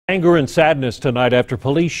Anger and sadness tonight after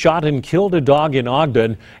police shot and killed a dog in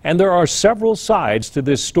Ogden, and there are several sides to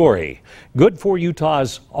this story. Good for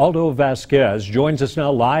Utah's Aldo Vasquez joins us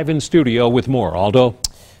now live in studio with more. Aldo?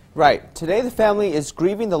 Right. Today the family is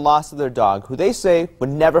grieving the loss of their dog, who they say would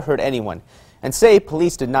never hurt anyone, and say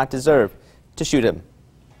police did not deserve to shoot him.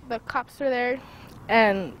 The cops were there,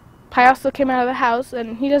 and Payaso came out of the house,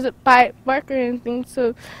 and he doesn't bark or anything,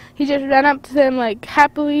 so he just ran up to them like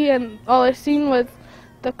happily, and all I seen was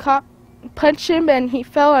the cop punch him, and he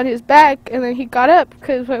fell on his back, and then he got up,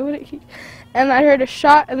 because why wouldn't he? And I heard a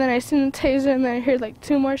shot, and then I seen the taser, and then I heard like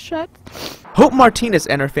 2 more shots. Hope Martinez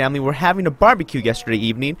and her family were having a barbecue yesterday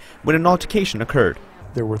evening when an altercation occurred.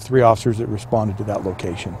 There were 3 officers that responded to that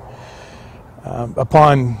location.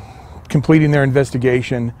 Upon completing their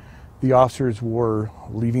investigation, the officers were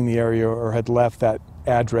leaving the area or had left that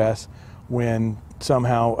address when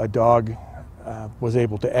somehow a dog was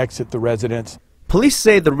able to exit the residence. Police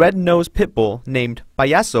say the red-nosed pit bull named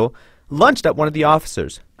Payaso lunged at one of the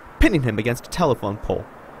officers, pinning him against a telephone pole.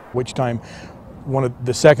 Which time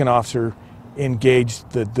the second officer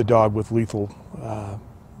engaged the dog with lethal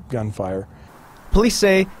gunfire. Police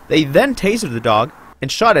say they then tasered the dog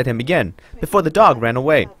and shot at him again before the dog ran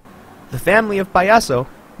away. The family of Payaso,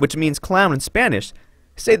 which means clown in Spanish,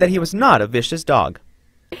 say that he was not a vicious dog.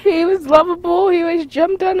 He was lovable. He always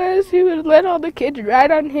jumped on us. He would let all the kids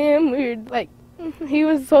ride on him. He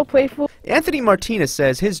was so playful. Anthony Martinez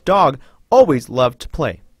says his dog always loved to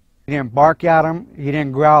play. He didn't bark at him. He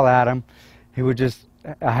didn't growl at him. He was just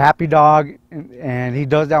a happy dog, and he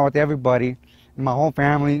does that with everybody. My whole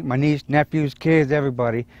family, my niece, nephews, kids,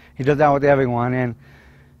 everybody. He does that with everyone, and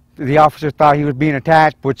the officer thought he was being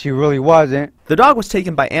attacked, which he really wasn't. The dog was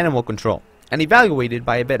taken by animal control and evaluated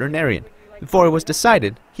by a veterinarian before it was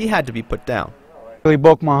decided he had to be put down. It really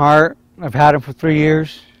broke my heart. I've had him for 3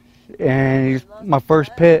 years, and he's my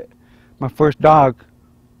first pet, my first dog,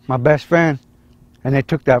 my best friend, and they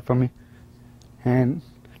took that from me, and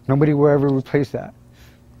nobody will ever replace that.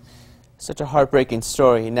 Such a heartbreaking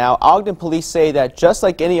story. Now, Ogden police say that just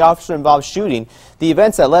like any officer-involved shooting, the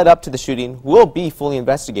events that led up to the shooting will be fully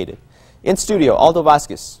investigated. In studio, Aldo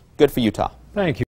Vasquez, Good for Utah. Thank you.